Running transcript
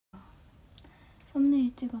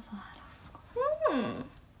썸네일 찍어서 하라고.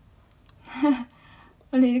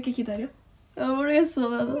 원래 이렇게 기다려? 아, 모르겠어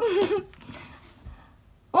나도.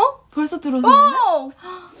 어? 벌써 들어오셨는데?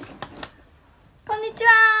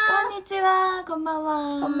 konnichiwa. konnichiwa.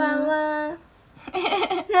 건방와. 건방와.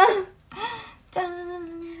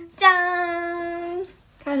 짠. 짠.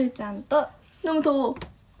 카루ちゃん 또. 너무 더워.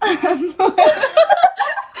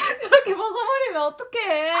 그렇게 벗어버리면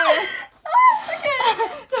어떡해.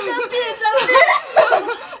 짬필.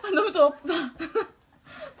 너무 덥다.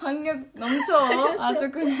 박력 넘쳐.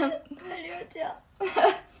 아주 그냥. 달려오자.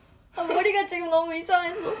 아, 머리가 지금 너무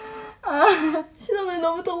이상했어. 신호는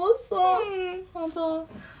너무 더웠어. 맞아.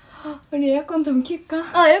 우리 에어컨 좀 킬까?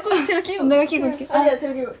 아, 에어컨 제가 끼고. 내가 끼고 올게. 아니야,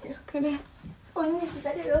 제가 끼고 올게요. 그래. 언니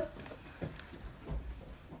기다려요.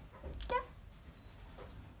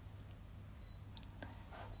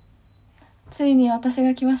 ついに私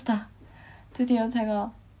が来ました。드디어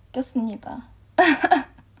제가 꼈습니다.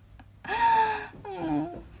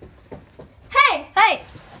 헤이! 하이!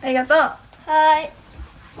 아리가또. 하이.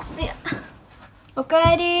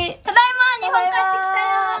 오카에리. 타다이마! 일본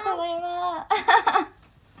타다이마.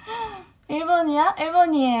 일본이야?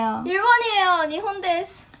 일본이에요. 일본이에요. 일본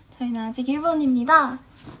데스. 저희는 아직 일본입니다.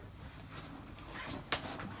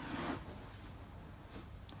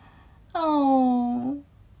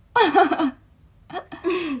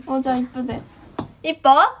 모자 이쁘대.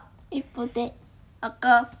 이뻐? 이쁘대.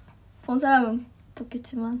 아까 본 사람은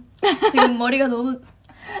봤겠지만 지금 머리가 너무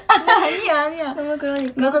아니야. 너무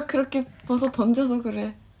그러니까. 너가 그렇게 벗어 던져서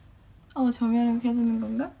그래. 조명을 켜주는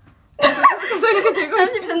건가?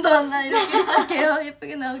 30분 동안 나 이렇게 할게요.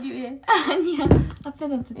 예쁘게 나오기 위해. 아니야.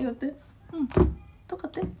 앞에다 이거 두자. 어때? 응.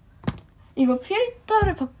 똑같아? 이거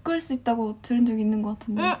필터를 바꿀 수 있다고 들은 적 있는 것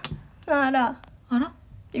같은데. 응. 나 알아. 알아?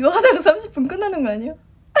 이거 하다가 30분 끝나는 거 아니야?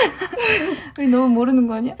 우리 너무 모르는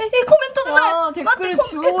거 아니야? 에이 코멘트가 나. 댓글을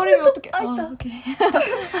지워버리면 어떡해. 아, 있다. 오케이.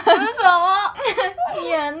 무서워.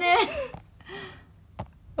 미안해.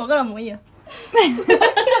 わからんもういいや。 諦め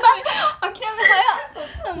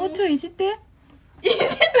もうちょいいじって。いじってるに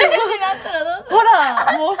なったらどうする？ほ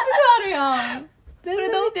ら、もうすぐあるやん。全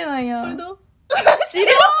然見てないやん。これどう？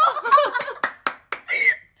白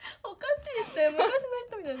おかしいって昔の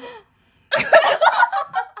人みたいな。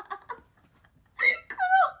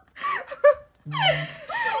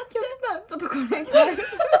ちょっとこれサイレ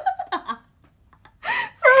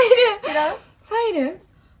ンサイレン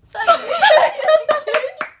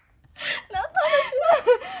な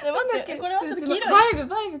ん待ってこれはちょっと黄色い。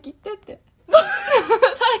バイブ切ってってサ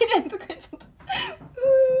イレンとか言っちゃった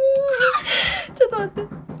ちょっと待って。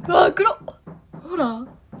うわ黒っ。 호라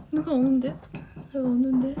누가 오는데? 누가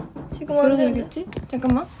오는데? 지금 그러셔야겠지?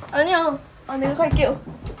 잠깐만. 아니야. 아 내가 갈게요.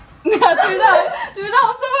 내가 둘 다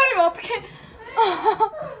없어버리면 어떡해.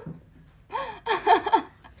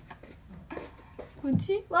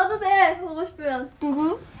 뭐지? 와도 돼. 보고 싶으면.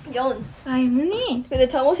 누구? 연. 아, 윤은이? 근데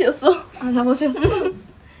잠옷이었어. 아, 잠옷이었어?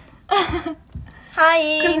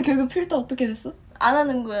 하이. 그래서 결국 필터 어떻게 됐어? 안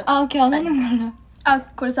하는 거야. 아, 오케이, 안 하는 걸로. 아,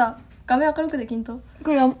 これさ、画面明るくできんと。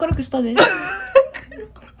 그래,明るくしたで.黒っ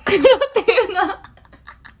ていうな.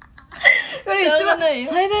 그래, 一番最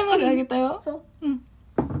大まで上げたよ. そう。 응.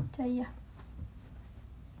 じゃあいいや。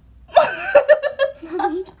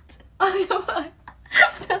 아, 야바이.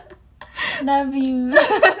 Love you.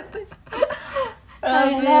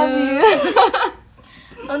 I love you.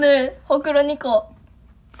 오늘 호크로 2個、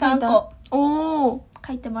3個 오.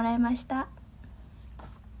 書いてもらいました。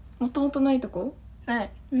 もともとないとこ? はい。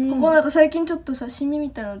 うんここなんか最近ちょっとさ、シミみ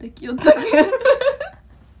たいなのできよったけど。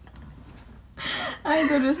アイ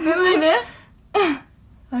ドルしてないね。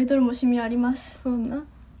アイドルもシミあります。そうな。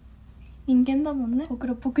人間だもんね。ホク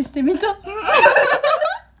ロっぽくしてみた。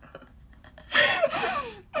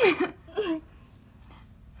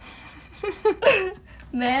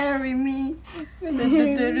Marry me.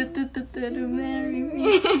 Marry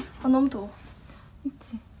me. 아 너무 더워.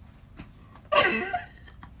 그치.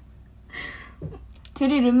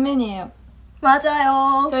 둘이 룸메이에요.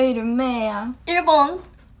 맞아요. 저희 룸메예요. 일본,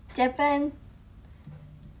 재팬,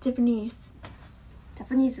 Japanese.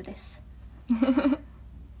 자파니즈 데스.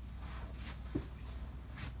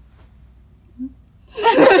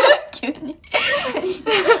急に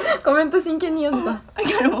コメント真剣に読んだ。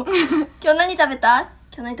今日何食べた？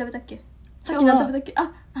今日何食べたっけ？さっき何食べたっけ？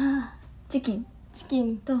あ、チキン。チキ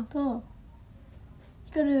ンと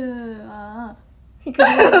ヒカルは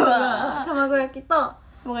卵焼きと、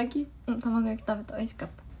卵焼き？うん、卵焼き食べた。美味しかっ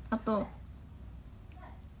た。あと、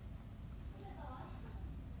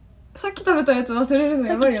さっき食べたやつ忘れるの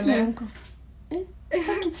やばいよね。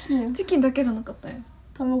さっきチキンやんか。チキンだけじゃなかったよ。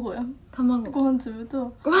卵やん。卵。ご飯粒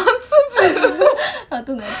とご飯粒あ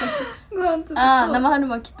と何やったっご飯粒とけ。ああ、生春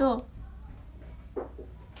巻きと、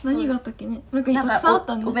何があったっけね。なんかたくさんあっ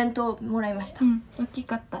たね。お弁当もらいました。うん、大き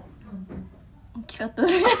かった。大きかった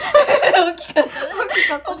ね。大きかったね。大き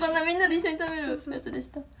かったこんなみんなで一緒に食べるやつでし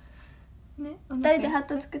た。ね、二人でハッ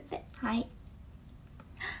ト作って。はい。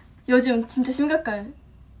요즘 진짜 심각한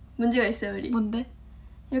문제가 있어요, 우리. 뭔데?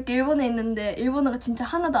 이렇게 일본에 있는데 일본어가 진짜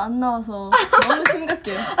하나도 안 나와서 너무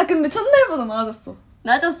심각해요. 아 근데 첫날보다 나아졌어.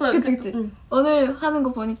 나아졌어요. 그치 그치. 응. 오늘 하는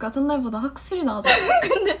거 보니까 첫날보다 확실히 나아졌어.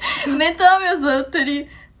 근데 멘트 하면서 둘이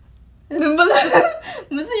눈 맞았어.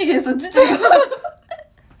 무슨 얘기했었지 지금?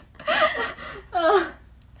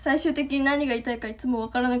 最終的に何が言いたいかいつも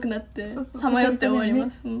分からなくなってさまよって終わりま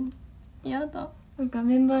す。やだ。なんか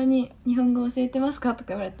メンバーに日本語教えてますかとか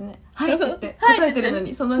言われてね、はいって言って答えてるの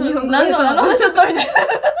に、その日本語何の話だったみたいな。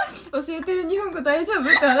教えてる日本語大丈夫って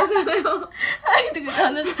話なのよ。はいとか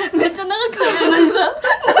話めっちゃ長く喋るのにさ、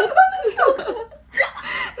何の話か自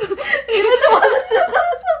分でも話だから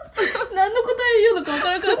さ、何の答え言うのか分か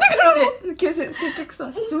らなくなってくる。で結局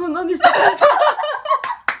さ、質問何でしたかそ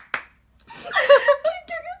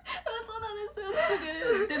うなんですよね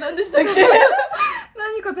って何でしたっけ。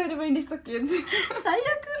何答えればいいんでしたっけ。最悪。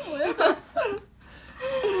もうやだ。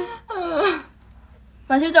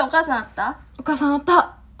ましろちゃんお母さんあった？お母さんあっ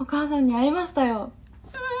た。お母さんに会いましたよ。や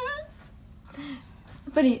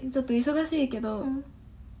っぱりちょっと忙しいけど、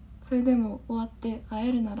それでも終わって会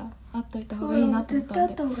えるなら会っといた方がいいなと思ったんで、絶対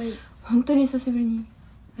会った方がいい。本当に久しぶりに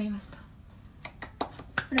会いました。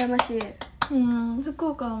羨ましい。福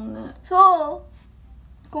岡だもんね。そう。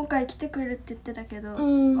今回来てくれるって言ってたけど、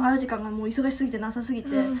うん、会う時間がもう忙しすぎてなさすぎて、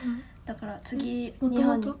だから次日本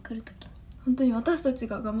に来る時に本当に私たち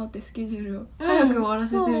が頑張ってスケジュールを早く終わら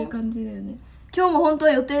せてる感じだよね。今日も本当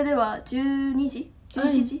は予定では12時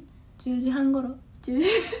11時、10時半頃盛り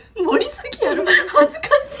すぎやろ。恥ずか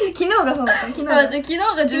しい。昨日がそうだった。昨日が12時。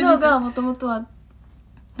昨日がもともとは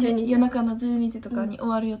12時、夜中の12時とかに終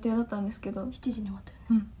わる予定だったんですけど、7時に終わった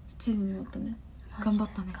よね。7時に終わったね。頑張っ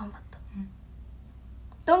たね。頑張った。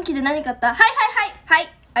ドンキで何買った？はいはいはいは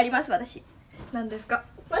い、あります。私何ですか？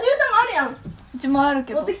ましろちゃんもあるやん。うちもある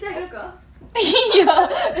けど持ってきてあげるか。いいや、う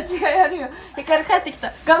ちがやるよ。ヒカル帰ってき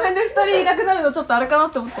た。画面で2人いなくなるのちょっとあれかな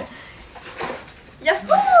って思って。やっ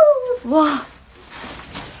ほー。わあ、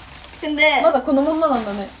でまだこのまんまなん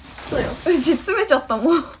だね。そうよ。うち詰めちゃった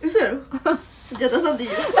もん。嘘やろ。じゃあ出さんでい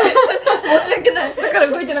いよ。申し訳ない。だから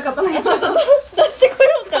動いてなかったの。出してこよ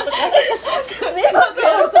うかとか。迷惑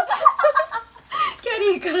やろ。キャ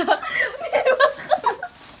リーから迷惑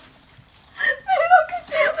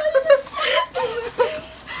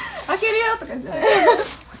開けるよとか言ってね。あ、カ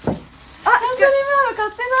ントリーマーム買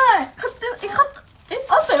ってない。買ったよ。買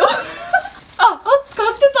っ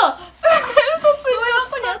てた。ゴミ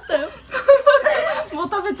箱にあったよ。もう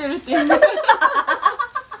食べてるって言う。食べた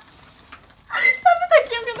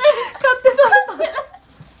記憶ない。買って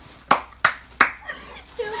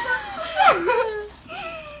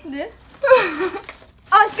た。で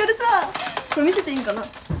あ、ヒカルさ、これ見せていいんかな。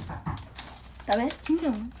ダメ？いいんじゃ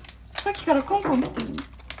ない？さっきからコンコン来てる。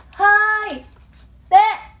はーい。で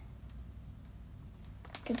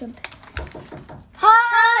ちょっと待って。は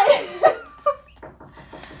ーい。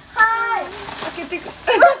はーい。開けてく。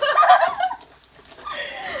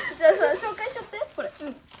じゃあさ、紹介しちゃって。これ。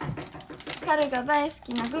彼が大好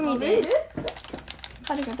きなグミです。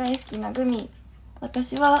彼が大好きなグミ。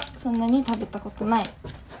私はそんなに食べたことない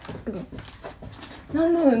グミ。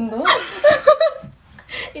何の運動？行っ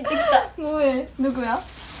てきた。もうどこや？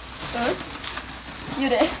ゆ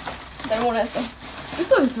れ。誰もらえた。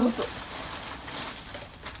嘘でしょ？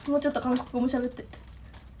もうちょっと韓国語も喋ってって。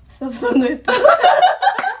スタッフさんが言った。だ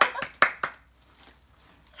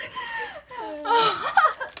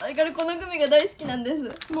からこのグミが大好きなんです。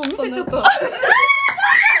もう見せちゃった。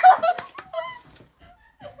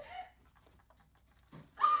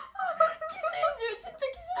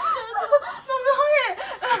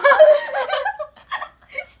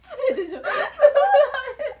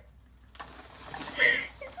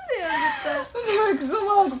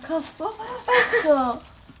そう。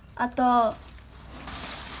あと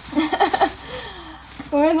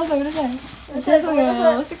ごめんなさい、うるさい。ごめんな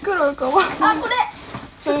さい。おしっころかも。あ、これ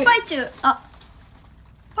酸っぱいチュー。あ、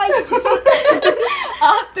パイチュー。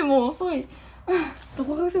あってもう遅い。ど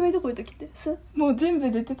こ隠せばいいとこ置いときて。もう全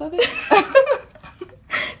部出てたで。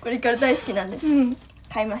これから大好きなんです。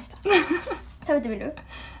買いました。食べてみる？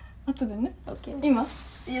後でね。オッケー。今？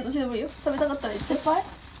いや、どっちでもいいよ。食べたかったら言って。酸っぱい？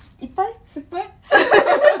いっぱい？酸っぱい？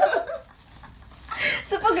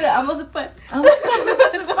酸っぱくない、甘酸っぱい。酸っ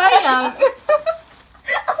ぱいやん。酸っぱい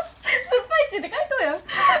チューって書いとうやん。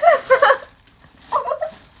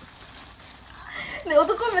ね、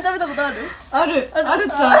男梅食べたことある？あるっ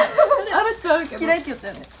ちゃあるっちゃあるけど嫌いって言った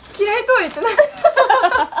よね。嫌いとは言ってない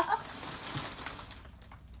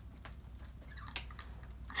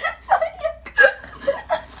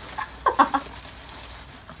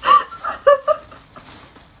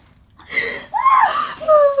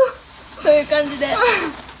という感じで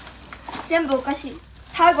全部お菓子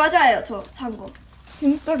다 과자예요 저 산 거.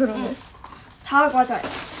 진짜 그러네. 다 과자예요.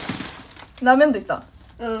 라면도 있다.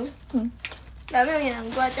 응. 응. 라면이랑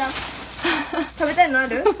과자. 食べたいのあ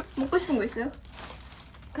る? 먹고 싶은 거 있어요?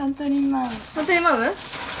 칸토리만. 칸토리맘은?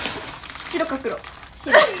白か黒?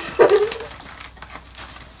 白.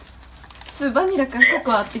 普通バニラかコ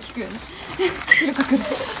コアって聞くよね。白か黒。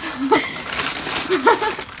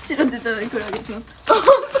白って言ったのに黒あげちまった。何も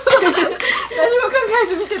考え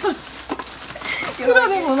ず見てた。黒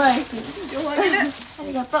でもないし。両方あげる。あ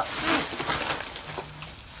りがとう。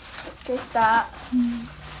でした。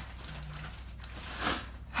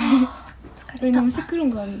우리는 시끄러운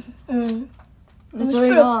거 아니지? 응. 근데 너무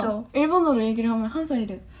저희가 시끄럽죠? 일본어로 얘기를 하면 항상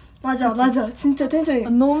이래. 맞아, 맞아. 진짜 텐션이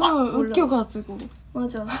너무 올라. 웃겨가지고.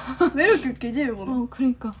 맞아. 왜 이렇게 웃기지, 일본어?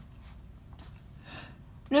 그러니까.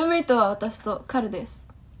 룸메이트와 私とカルです。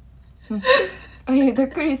あ、いや、ざっ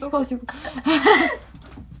くり急がしく。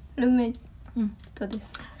룸메이트. です。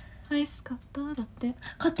アイス買っただって。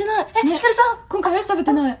買ってない。ヒカルさん今回アイス食べ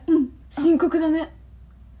てない。深刻だね。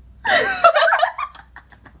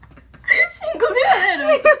深刻だね、ル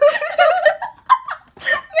ミ子。目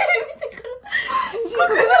見てから。深刻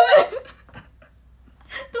だね。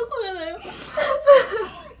どこがだよ。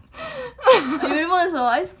 일본에서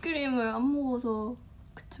아이스크림을 안 먹어서.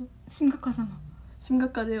 그쵸? 심각하잖아.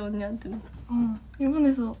 심각하대, 언니한테는.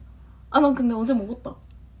 일본에서. 아, 난 근데 어제 먹었다.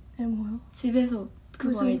 에, 뭐요? 집에서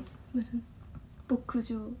그거 알지? 무슨?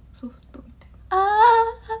 목구조 소프트みたいあ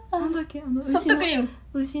な。なんだっけ、ソフトクリーム。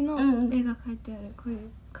牛の絵が描いてあるこういう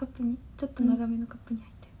カップに、ちょっと長めのカップに入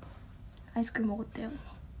ってる。アイスクリーム먹었대요。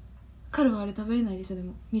彼はあれ食べれないでしょ、で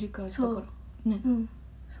もミルク味だからね。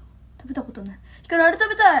そう、食べたことない。ヒカルあれ食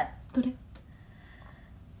べたい。どれ？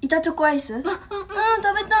板チョコアイス。食べ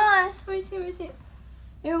たい。美味しい美味しい。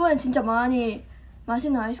 일본에 진짜 많이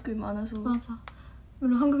맛있는 아이스크림 많아서. 맞아.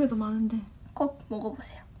 물론 한국에도 많은데 꼭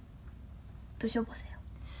먹어보세요. 드셔보세요.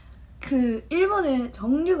 그 일본에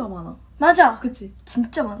종류가 많아. 맞아. 그치?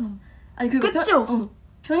 진짜 많아. 응. 아니 그거 끝이 없어.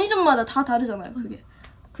 편의점마다 다 다르잖아요. 그게.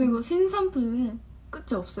 그리고 신상품은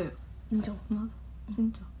끝이 없어요. 인정. 맞아.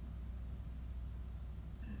 진짜.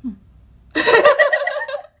 응.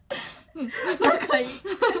 仲いい。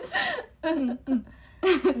 응.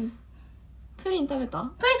 프린 食べ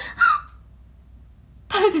た? 프린!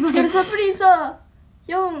 食べてない。 그래 사 프린 사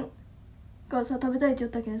4がさ食べたいって言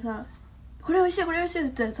ったけどさ、これ美味しいこれ美味しいっ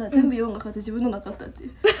て言ったらさ、全部4が買って自分のなかったってい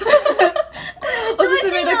う。おす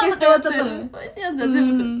すめだけして終わっちゃったのね。美味しいやつは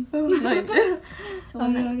全部ないんで。あ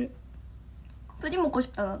るある。 푸딩 먹고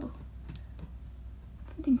싶다 나도.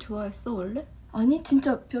 푸딩 좋아했어 원래? 아니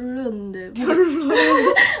진짜 별로였는데. 별로.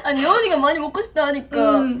 아니 여운이가 많이 먹고 싶다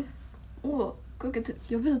하니까 뭔가 그렇게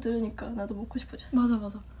옆에서 들으니까 나도 먹고 싶어졌어. 맞아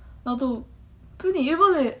맞아. 나도 푸딩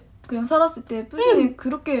일본에 그냥 살았을 때 푸딩에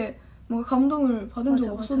그렇게 뭔가 감동을 받은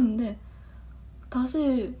적 없었는데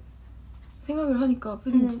다시 생각을 하니까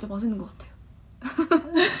푸딩 진짜 맛있는 것 같아요.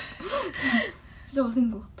 진짜 맛있는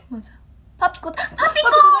것 같아. 맞아. 파피코大好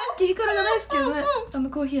き。ヒカルが大好きよね。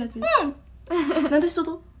コーヒー味。なんで人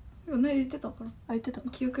と？ね、言ってたから。言ってた。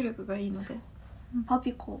記憶力がいいので。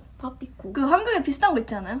파피코. 파피코. 그 한국에 비슷한 거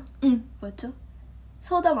있잖아요. 응. 뭐였죠?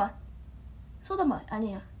 소다 맛. 소다 맛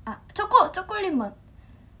아니야. 아 초콜릿 맛.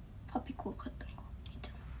 파피코 같은 거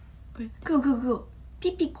있잖아. 그거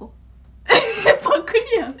피피코.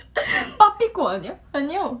 바클리야. 빠피코 아니야?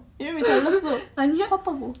 아니요. 이름이 달랐어. 아니야?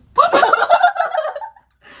 파파고.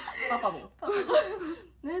 파파고.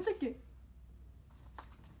 네, 했다っけ?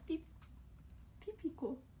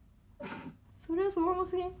 피피코. それはそのまま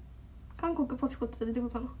すぎん? 한국 파피코って出てくる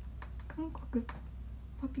かな? 한국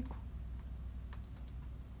파피코.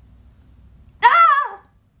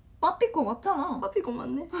 빠삐꼬 맞잖아. 빠삐꼬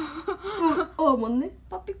맞네. 맞네.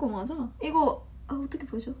 빠삐꼬 맞아. 이거 어떻게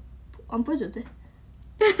보여줘? 안 보여줘도 돼.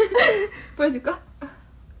 보여줄까?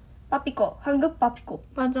 빠삐꼬. 한국 빠삐꼬.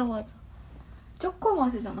 맞아 맞아. 초코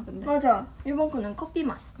맛이잖아 근데. 맞아. 일본 거는 커피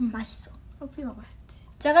맛. 맛있어. 커피 맛 맛있지.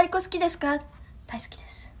 자가리코 好きですか? 大好きで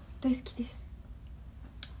す. 大好きです.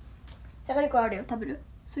 자가리코あるよ. 食べる?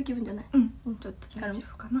 そういう気分じゃない? ちょっと大丈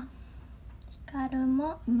夫かな. ヒカル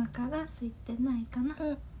もお腹が空いてないかな.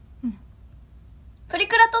 プリ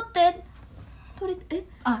クラ撮って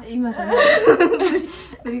あ、今じゃない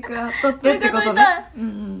プリクラ撮ってってことね。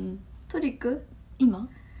トリック今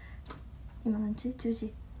今何時 ?10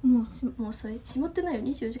時もう遅い。閉まってないよ。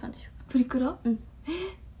24時間でしょ。プリクラ。うん。い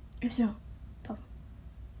や知らん。多分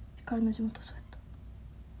ヒカルの地元はそうやった。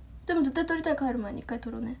でも絶対撮りたい。帰る前に一回撮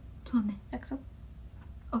ろうね。そうね。約束。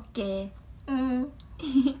オッケー。うん。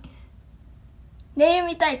ネイル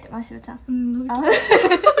見たいってましろちゃん。伸びきあ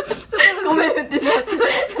ごめん振ってしまって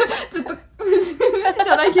ちょっと無視じ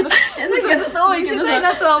ゃないけどいやさっきがずっと多いけど見せたい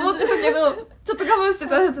なとは思ってたけどちょっと我慢して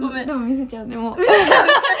たはず。ごめんでも見せちゃうね。もうで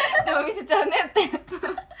も見せちゃうねって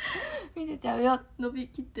見せちゃうよ。伸び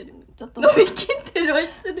きってる。ちょっと伸びきってるは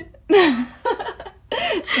失礼。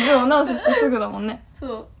自分お直ししてすぐだもんね。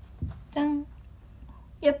そう。짠.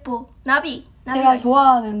 예뻐. 나비. 제가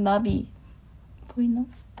좋아하는 나비 보이나?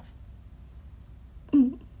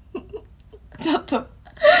 응. ちょっと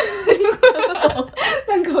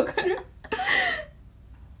なんかわかる？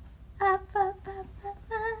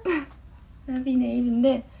나비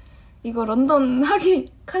네일인데 이거 런던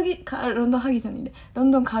런던 하기 전이래.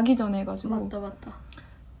 런던 가기 전에 해가지고. 맞다.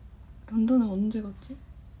 런던은 언제 갔지?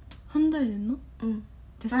 한 달 됐나? 응.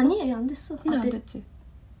 됐어? 아니 안 됐어. 한 달 안 됐지.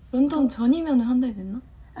 런던 전이면은 한 달 됐나?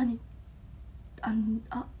 아니 안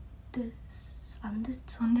됐어. 안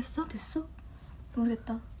됐어? 됐어?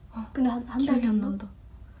 모르겠다. 어, 근데 한 달 기억이 안 정도? 난다.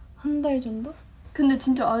 한 달 정도? 근데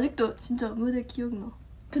진짜 아직도 진짜 무대 기억나.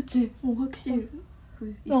 그치? 확실히.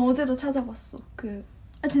 나 어제도 찾아봤어. 그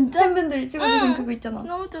아 진짜? 팬분들이 찍어주신 그거 있잖아.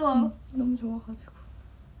 너무 좋아. 응, 너무 좋아가지고.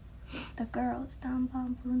 The girls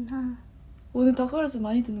단반분하. 오늘 다가르즈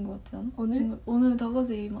많이 듣는 것 같지 않아? 오늘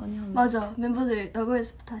다가르즈 얘기 많이 하는 것 같아. 맞아. 멤버들이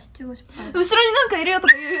나고에서 다시 찍고 싶어. 後ろになんかいるよと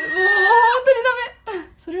か言う。もう本当にダメ。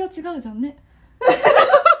それは違うじゃんね。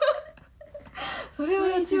それ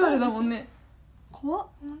は意地悪だもんね。怖っ。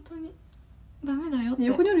本当にダメだよって。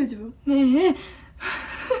横におるよ自分。ねえ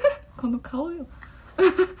この顔よ。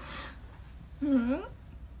うん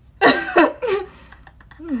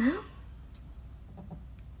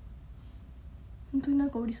本当になん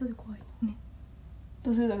かおりそうで怖いね。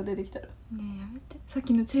どうするだろう出てきたら。ねえやめて。さっ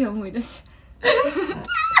きのチェア思い出し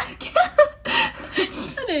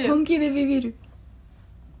失礼よ。本気でビビる。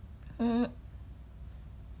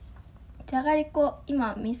じゃがりこ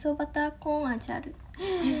今味噌バターコーン味ある。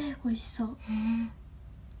美味しそう。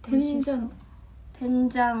된장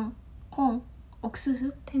된장 콩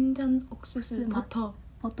옥수수 된장 옥수수 맛.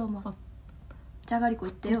 버터 맛.じゃがりこ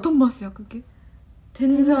있대요. 어떤 맛이야 그게?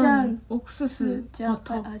 된장 옥수수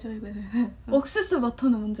버터. 아 저 이거 옥수수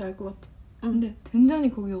버터는 뭔지 알 것 같아. 응. 근데 된장이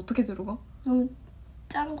거기에 어떻게 들어가? 너무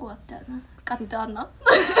짠 거 같지 않아? 같지 않아?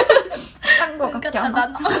 짠 거 같지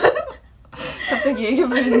않아? 갑자기 애교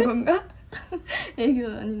부리는 건가?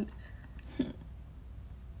 애교는 아닌데.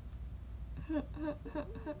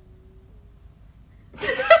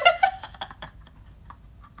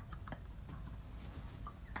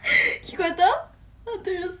 기거했다? 아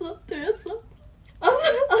들렸어.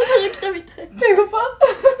 아사가 기타 밑에. 배고파?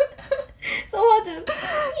 써봐준.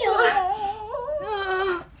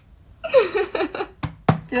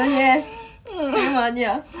 조용히 해. 지금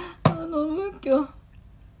아니야. 아 너무 웃겨.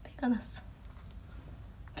 배가 났어.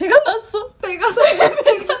 배가 났어.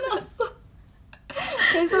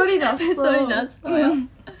 배소리 났어요.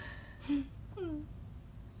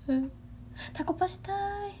 타코파した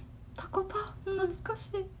い. 타코파? 懐か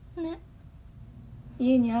しい. 네.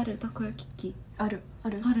 家にあるたこ焼き器ある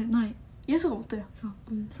ない家が持ったよ。そう、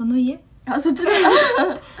その家あそっちだ。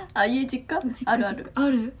あ家実家ある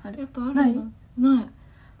やっぱあるんだ。ない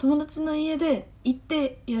友達の家で行っ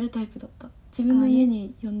てやるタイプだった。自分の家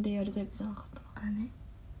に呼んでやるタイプじゃなかったな。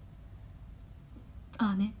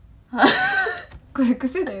ねこれ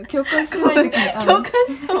癖だよ。共感してない時に共感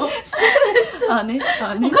してもしてないね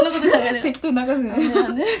他のこと考えない適当に流すね。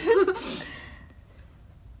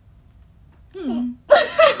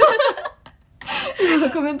今の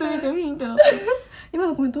コメント見てってなった。今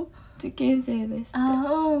のコメント受験生ですって。頑張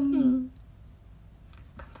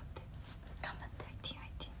ってIT。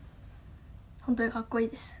本当にかっこいい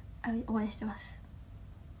です。応援してます。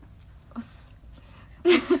おっ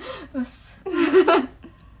す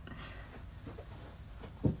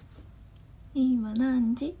今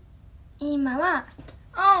何時？今は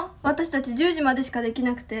私たち10時までしかでき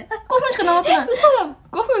なくて5分しかなってない。嘘やん。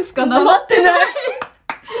5分しかなってない。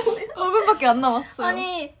 5분밖에 안 남았어요.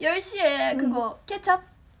 아니 10시에 그거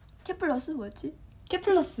케플러스 뭐였지?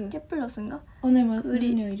 케플러스인가? 오늘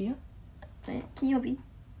무슨 요일이야? 네,金曜日.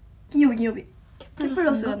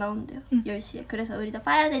 케플러스가 나온대요. 10시에. 그래서 우리도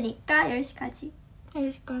봐야 되니까 10시까지.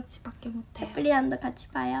 10시까지밖에 못해요. 케플리안도 같이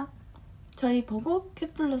봐요. 저희 보고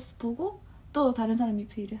케플러스 보고 또 다른 사람이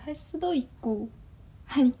뷰를 할 수도 있고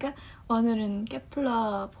하니까 오늘은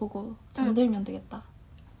케플러 보고 잠들면 되겠다.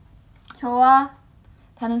 좋아.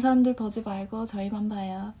 다른 사람들 보지 말고 저희만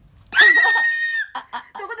봐요.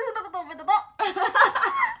 どこでそんなこと覚えたの？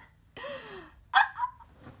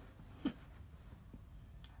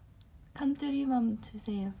 컨트리맘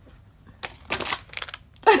주세요.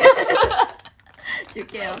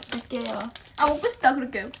 줄게요. 줄게요. 아 먹고 싶다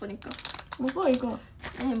그렇게 보니까. 먹어 이거.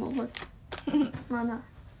 네 먹어. 많아.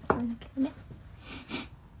 이렇게. 네.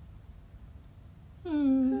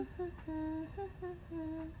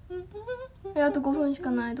あと5分し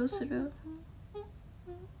かない。どうする？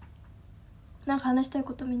なんか話したい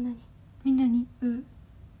ことみんなに。みんなに。うん。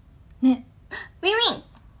ね。ウィンウィン。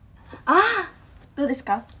ああ。どうです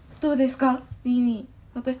か？どうですか？ウィンウィン。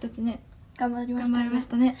私たちね。頑張りましたね。頑張りまし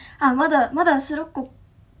たね。あ、まだスロッコ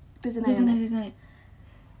出てないよね。出てない。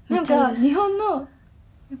めなんかっちゃいいです日本の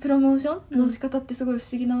プロモーションの仕方ってすごい不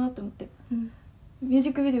思議だなって思って。うんミュー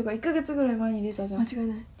ジックビデオが1ヶ月ぐらい前に出たじゃん。間違い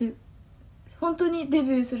ない。で本当にデ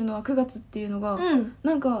ビューするのは9月っていうのが、うん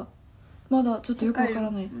なんかまだちょっとよくわか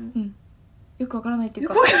らない、よくわからないっていう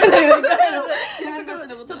か、よくわからないよ。自分たち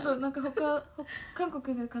のことちょっとなんか韓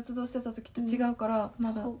国で活動してた時と違うから、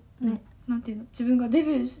まだ、ね、なんていうの、自分がデ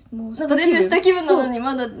ビューもなんかデビューした気分なのに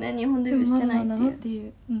まだね日本デビューしてないまだなのってい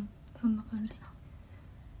う。そんな感じ。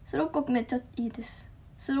スロッコめっちゃいいです。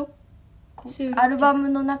スロッコ収録アルバム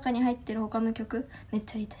の中に入ってる他の曲めっ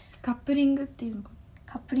ちゃいいです。カップリングっていうのか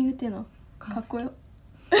カップリングっていうのかっこよ。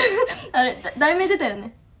あれ題名出たよ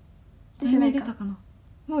ね。出てないか。出たかな。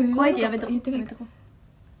もう怖いってやめとこう。言ってないか。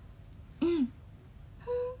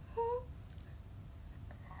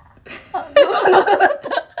あ、どうだった。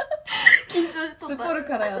緊張しとった。スポル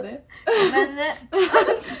からやで。ごめんね。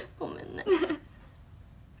ごめんね。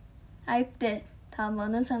아육대 다음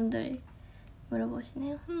어느 사람들이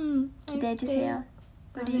물어보시네요. 기대해주세요.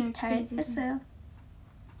 우리 잘했어요.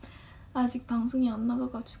 아직 방송이 안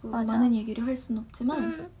나가가지고 맞아. 많은 얘기를 할 수는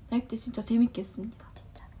없지만 아육대 진짜 재밌게 했습니다.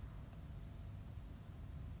 진짜.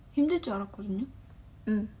 힘들 줄 알았거든요.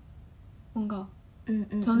 뭔가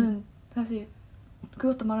저는 사실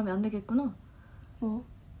그것도 말하면 안 되겠구나. 뭐?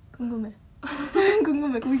 궁금해.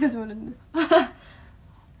 궁금해. 거기까지 말했는데.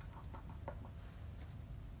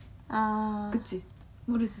 아, 그치?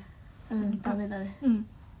 모르지? 다메다네.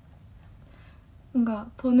 뭔가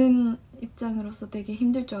보는 입장으로서 되게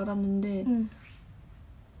힘들 줄 알았는데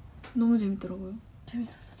너무 재밌더라고요.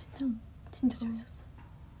 재밌었어 진짜. 진짜 재밌었어.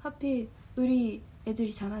 하필 우리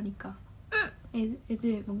애들이 잘하니까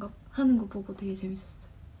애들 뭔가 하는 거 보고 되게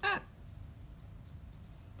재밌었어요.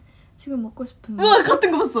 지금 먹고 싶은 우와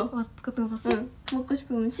같은 거 봤어. 같은 거 봤어? 응. 먹고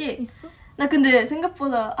싶은 음식 있어? 나 근데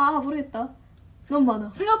생각보다 모르겠다. 너무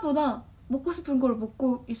많아. 생각보다 먹고 싶은 걸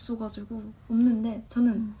먹고 있어가지고 없는데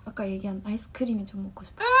저는 아까 얘기한 아이스크림이 좀 먹고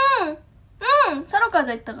싶어요. 사러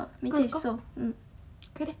가자 이따가 밑에 그럴까? 있어.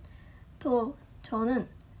 그래. 또 저는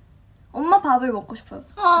엄마 밥을 먹고 싶어요.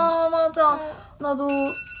 아 맞아. 나도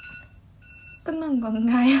끝난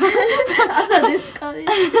건가요? 아사 데스카리.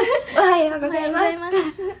 와이 하고 살ま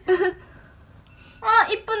す.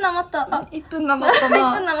 1분 남았다. 1분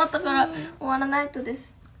남았구나. 1분 남았다から 終わらないとで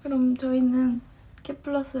す. 그럼 저희는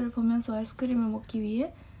캡플러스를 보면서 아이스크림을 먹기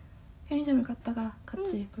위해 편의점을 갔다가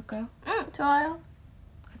같이 볼까요? 좋아요.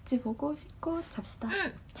 같이 보고 씻고 잡시다.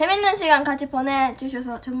 재밌는 시간 같이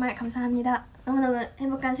보내주셔서 정말 감사합니다. 너무너무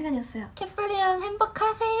행복한 시간이었어요. 캡플리언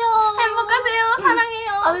행복하세요. 행복하세요.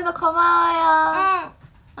 사랑해요. 오늘도 고마워요.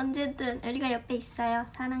 언제든 우리가 옆에 있어요.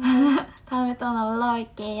 사랑해요. 다음에 또 놀러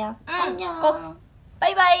올게요. 안녕. 꼭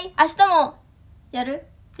바이바이. 明日もやる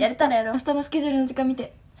たらやろう。明日のスケジュールの時間見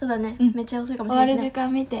て。そうだね。めっちゃ遅いかもし終わる時れないしね。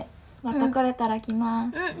間見て。また来れたら来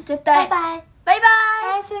ます。絶対。バイバイ。バイバイ。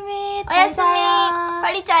おやすみ。おやすみ。잘 자요.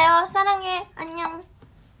 빨리 자요. 사랑해. 안녕.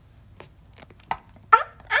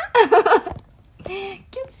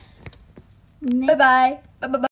 네. 바이바이. 바이바이.